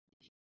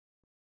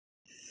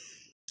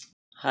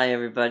Hi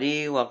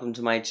everybody, welcome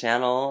to my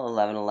channel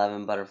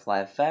 1111 Butterfly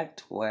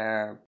Effect,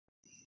 where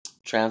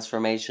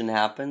transformation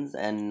happens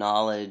and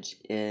knowledge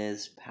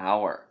is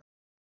power.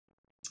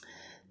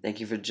 Thank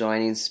you for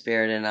joining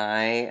Spirit and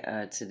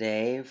I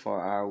today for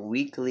our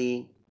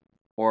weekly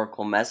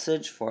oracle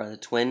message for the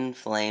twin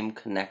flame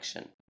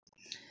connection.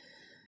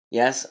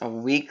 Yes, a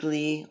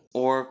weekly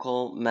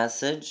oracle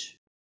message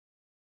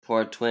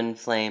for a twin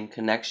flame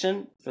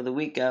connection for the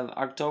week of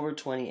October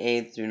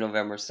 28th through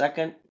November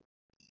 2nd.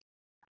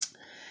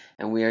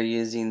 And we are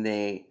using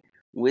the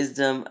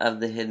Wisdom of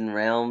the Hidden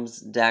Realms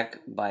deck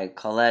by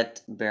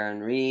Colette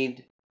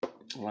Baron-Reid,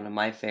 one of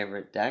my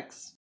favorite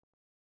decks.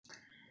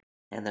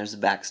 And there's a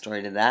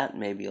backstory to that.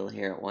 Maybe you'll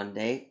hear it one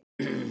day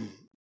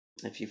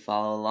if you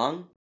follow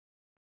along.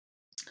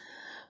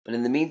 But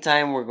in the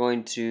meantime, we're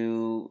going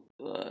to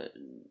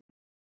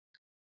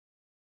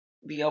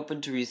be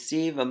open to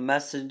receive a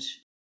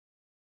message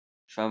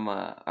from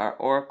our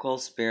Oracle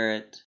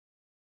Spirit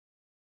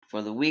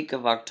for the week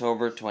of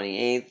October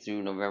 28th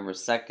through November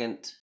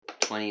 2nd,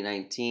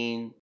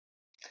 2019.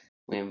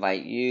 We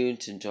invite you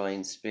to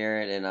join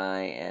Spirit and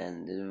I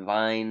and the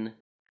Divine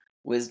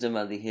Wisdom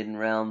of the Hidden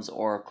Realms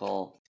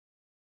Oracle.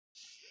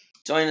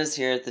 Join us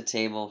here at the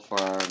table for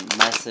our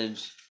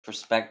message,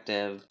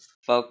 perspective,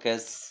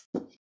 focus,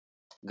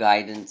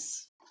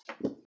 guidance.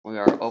 We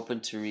are open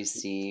to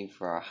receive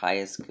for our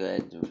highest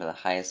good and for the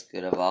highest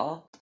good of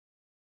all.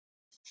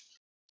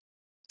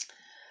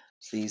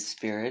 Please,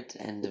 Spirit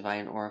and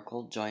Divine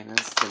Oracle, join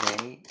us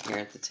today here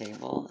at the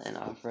table and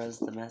offer us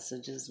the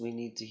messages we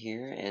need to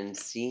hear and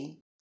see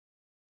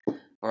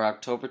for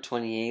October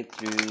 28th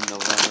through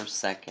November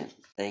 2nd.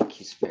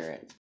 Thank you,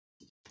 Spirit.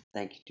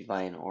 Thank you,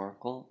 Divine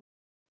Oracle.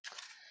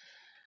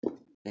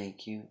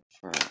 Thank you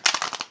for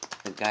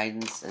the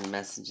guidance and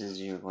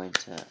messages you're going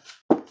to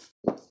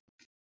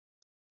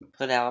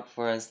put out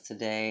for us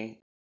today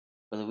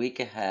for the week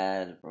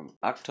ahead from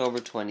October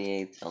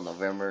 28th till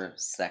November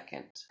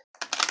 2nd.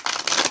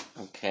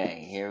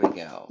 Okay, here we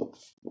go.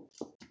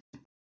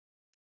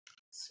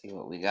 See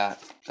what we got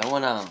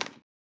going on.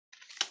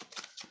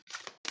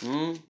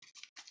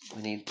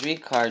 We need 3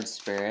 cards,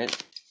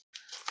 Spirit.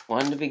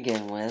 1 to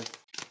begin with.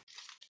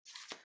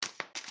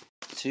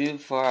 2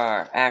 for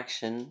our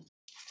action.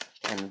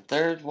 And the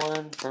 3rd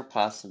one for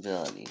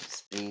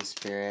possibilities. Please,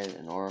 Spirit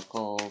and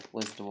Oracle,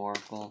 Wisdom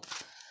Oracle,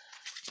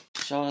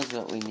 show us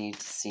what we need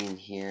to see and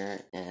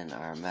hear in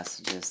our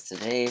messages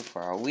today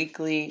for our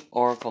weekly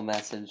Oracle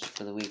message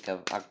for the week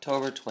of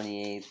October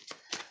 28th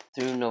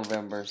through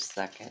November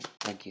 2nd.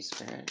 Thank you,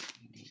 Spirit.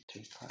 We need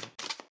 3 cards.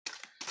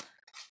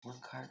 1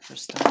 card for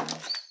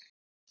stars.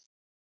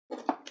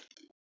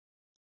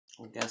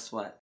 Well, guess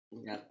what?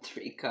 We got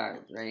 3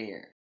 cards right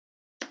here.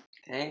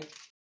 Okay?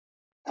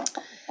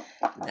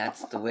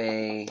 That's the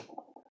way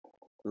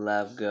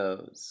love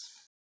goes.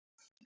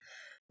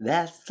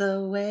 That's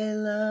the way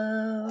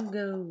love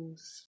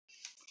goes.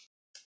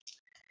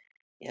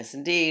 Yes,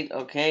 indeed.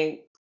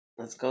 Okay,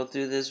 let's go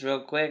through this real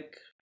quick.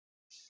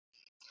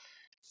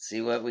 See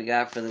what we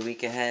got for the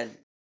week ahead.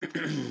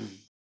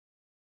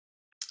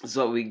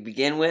 So what we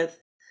begin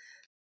with,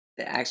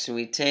 the action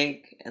we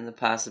take, and the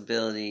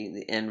possibility,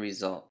 the end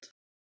result.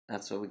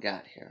 That's what we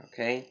got here,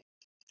 okay?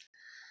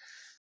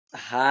 The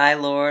High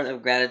Lord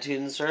of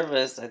Gratitude and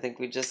Service. I think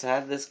we just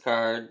had this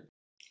card.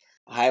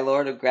 The High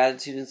Lord of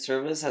Gratitude and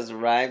Service has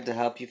arrived to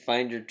help you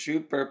find your true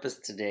purpose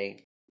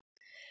today.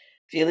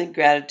 Feeling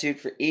gratitude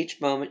for each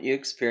moment you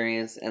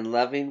experience and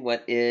loving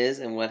what is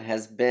and what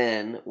has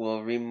been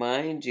will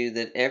remind you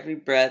that every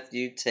breath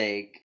you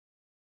take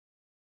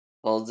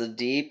holds a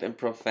deep and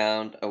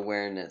profound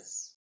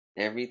awareness.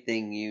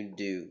 Everything you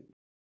do.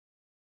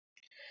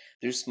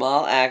 Through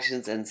small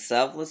actions and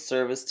selfless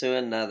service to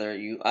another,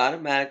 you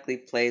automatically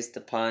placed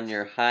upon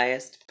your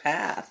highest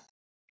path.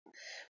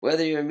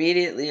 Whether you're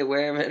immediately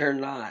aware of it or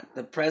not,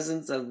 the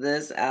presence of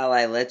this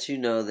ally lets you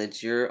know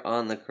that you're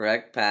on the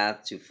correct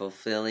path to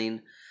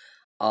fulfilling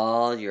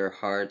all your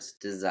heart's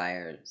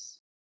desires.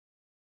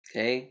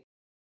 Okay?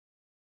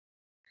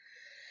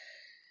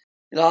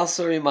 It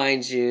also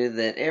reminds you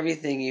that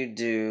everything you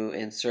do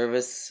in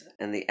service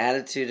and the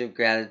attitude of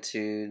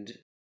gratitude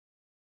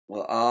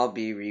will all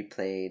be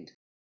replayed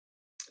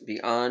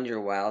beyond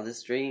your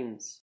wildest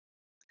dreams.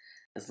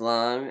 As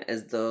long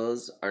as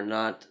those are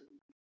not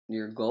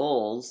your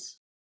goals,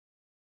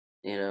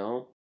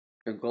 your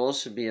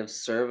goals should be of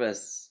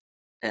service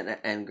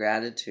and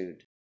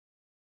gratitude.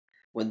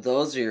 When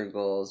those are your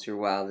goals, your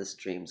wildest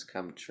dreams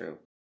come true.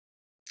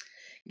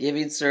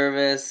 Giving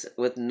service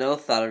with no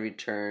thought of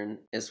return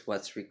is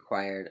what's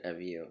required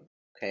of you.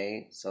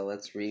 Okay, so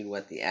let's read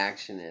what the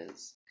action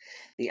is.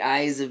 The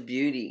eyes of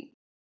beauty,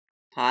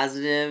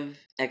 positive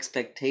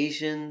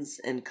expectations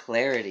and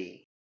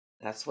clarity.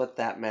 That's what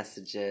that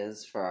message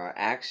is for our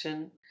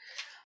action.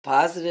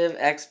 Positive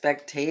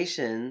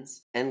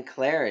expectations and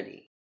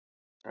clarity,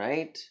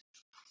 right?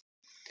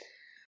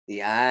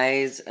 The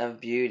eyes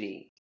of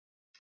beauty.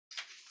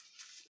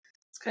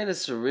 It's kind of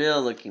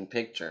surreal looking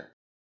picture.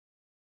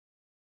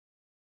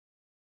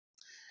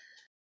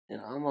 It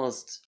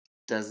almost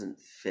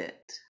doesn't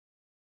fit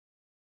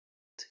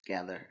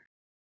together.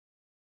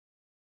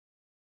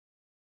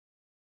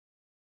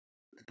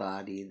 The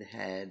body, the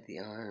head, the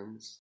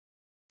arms,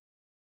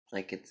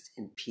 like it's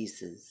in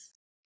pieces.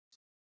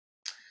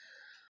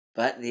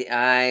 But the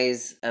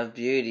eyes of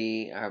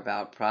beauty are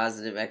about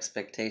positive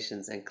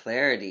expectations and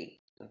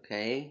clarity,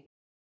 okay?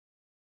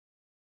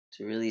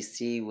 To really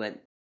see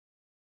what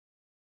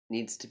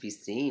needs to be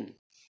seen.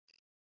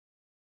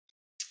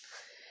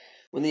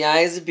 When the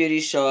eyes of beauty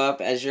show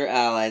up as your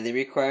ally, they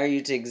require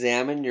you to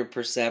examine your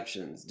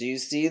perceptions. Do you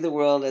see the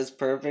world as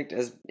perfect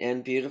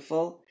and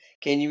beautiful?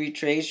 Can you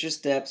retrace your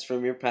steps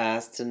from your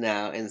past to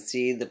now and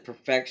see the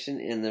perfection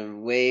in the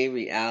way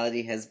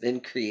reality has been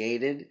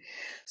created?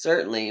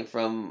 Certainly,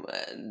 from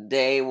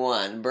day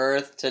one,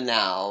 birth to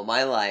now,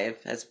 my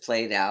life has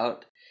played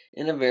out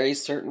in a very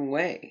certain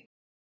way,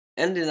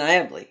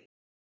 undeniably.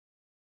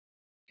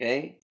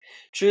 Okay?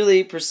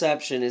 Truly,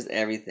 perception is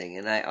everything,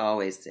 and I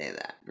always say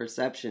that.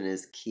 Perception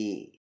is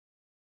key.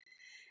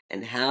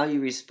 And how you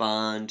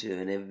respond to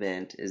an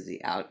event is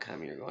the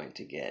outcome you're going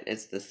to get.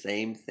 It's the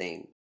same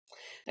thing.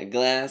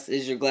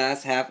 Is your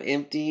glass half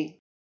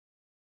empty?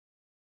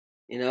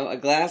 A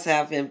glass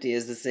half empty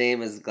is the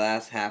same as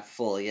glass half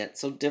full, yet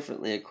so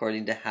differently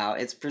according to how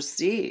it's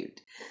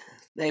perceived.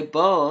 They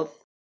both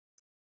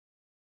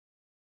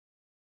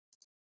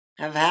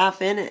have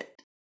half in it.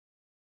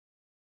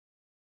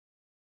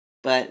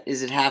 But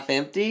is it half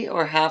empty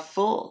or half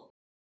full?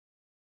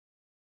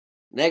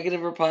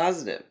 Negative or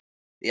positive?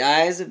 The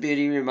eyes of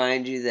beauty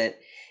remind you that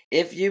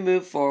if you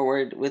move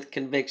forward with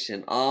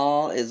conviction,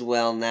 all is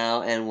well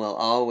now and will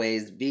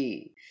always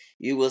be.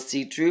 You will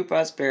see true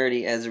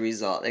prosperity as a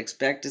result.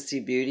 Expect to see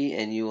beauty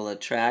and you will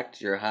attract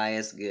your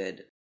highest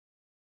good.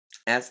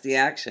 That's the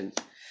action.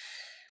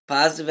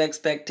 Positive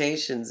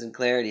expectations and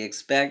clarity.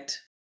 Expect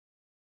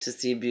to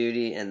see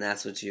beauty and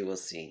that's what you will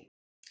see.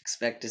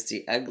 Expect to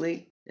see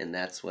ugly and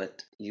that's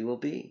what you will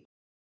be.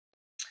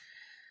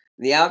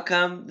 The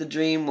outcome, the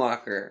dream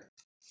walker.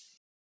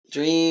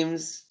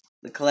 Dreams,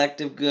 the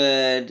collective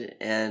good,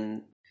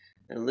 and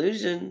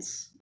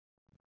illusions.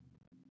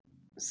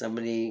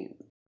 Somebody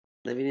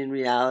living in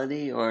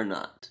reality or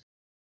not.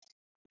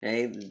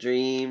 Okay, the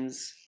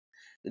dreams,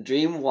 the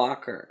dream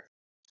walker.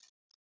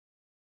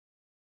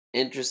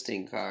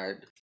 Interesting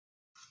card.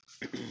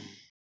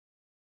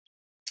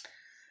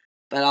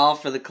 But all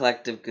for the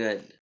collective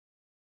good.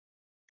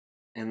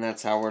 And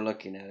that's how we're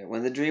looking at it.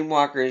 When the dream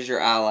walker is your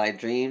ally,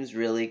 dreams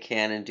really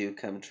can and do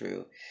come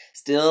true.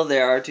 Still,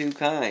 there are two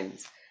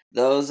kinds.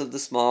 Those of the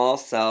small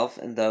self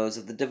and those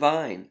of the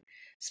divine.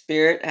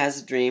 Spirit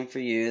has a dream for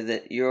you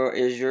that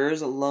is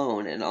yours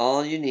alone, and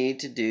all you need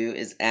to do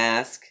is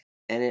ask,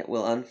 and it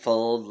will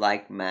unfold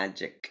like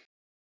magic.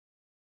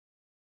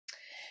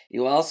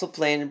 You also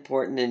play an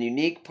important and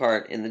unique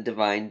part in the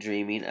divine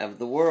dreaming of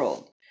the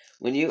world.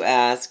 When you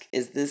ask,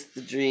 is this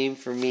the dream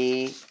for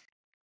me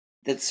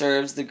that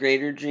serves the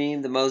greater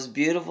dream? The most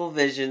beautiful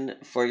vision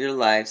for your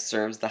life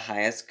serves the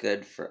highest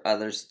good for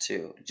others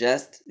too.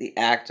 Just the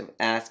act of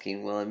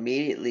asking will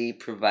immediately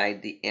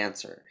provide the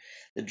answer.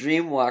 The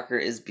dream walker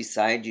is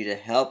beside you to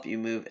help you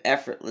move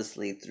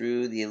effortlessly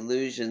through the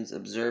illusions,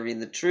 observing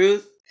the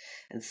truth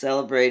and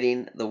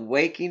celebrating the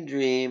waking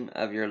dream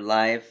of your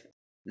life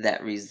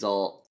that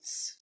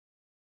results.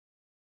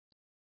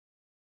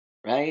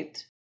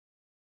 Right?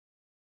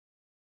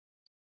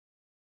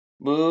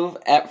 Move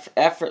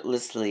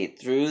effortlessly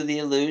through the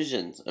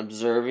illusions,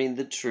 observing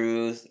the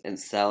truth and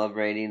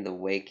celebrating the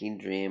waking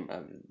dream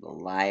of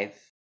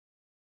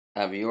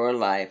your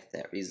life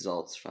that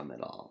results from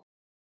it all.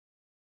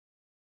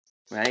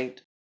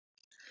 Right?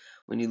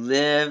 When you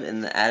live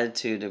in the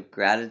attitude of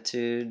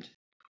gratitude,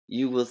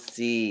 you will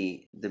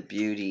see the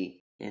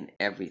beauty in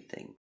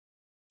everything.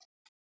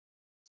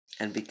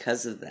 And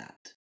because of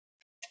that,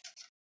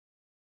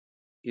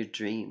 your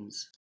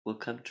dreams will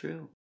come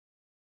true.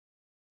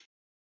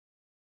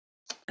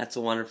 That's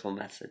a wonderful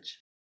message.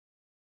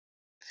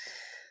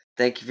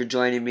 Thank you for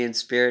joining me in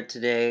spirit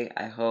today.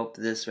 I hope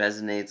this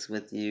resonates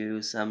with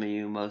you, some of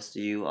you, most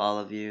of you, all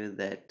of you,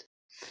 that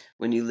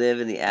when you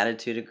live in the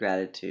attitude of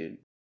gratitude,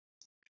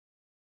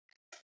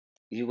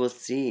 you will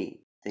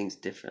see things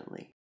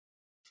differently.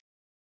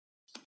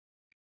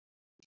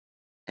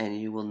 And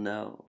you will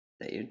know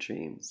that your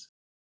dreams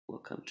will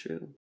come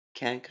true,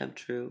 can come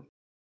true,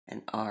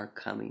 and are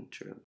coming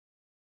true.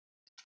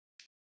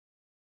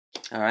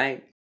 All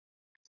right.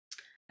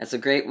 That's a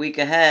great week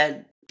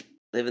ahead.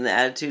 Live in the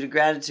attitude of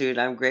gratitude.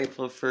 I'm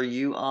grateful for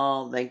you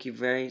all. Thank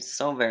you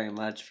so very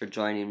much for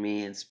joining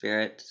me in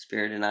Spirit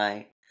and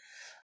I,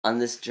 on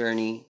this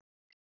journey.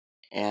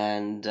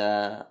 And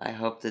I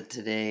hope that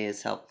today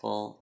is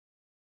helpful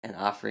and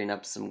offering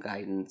up some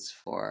guidance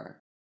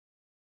for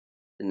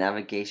the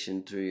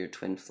navigation through your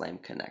twin flame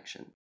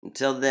connection.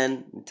 Until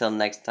then, until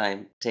next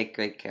time, take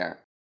great care.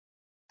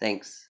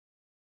 Thanks.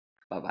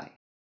 Bye-bye.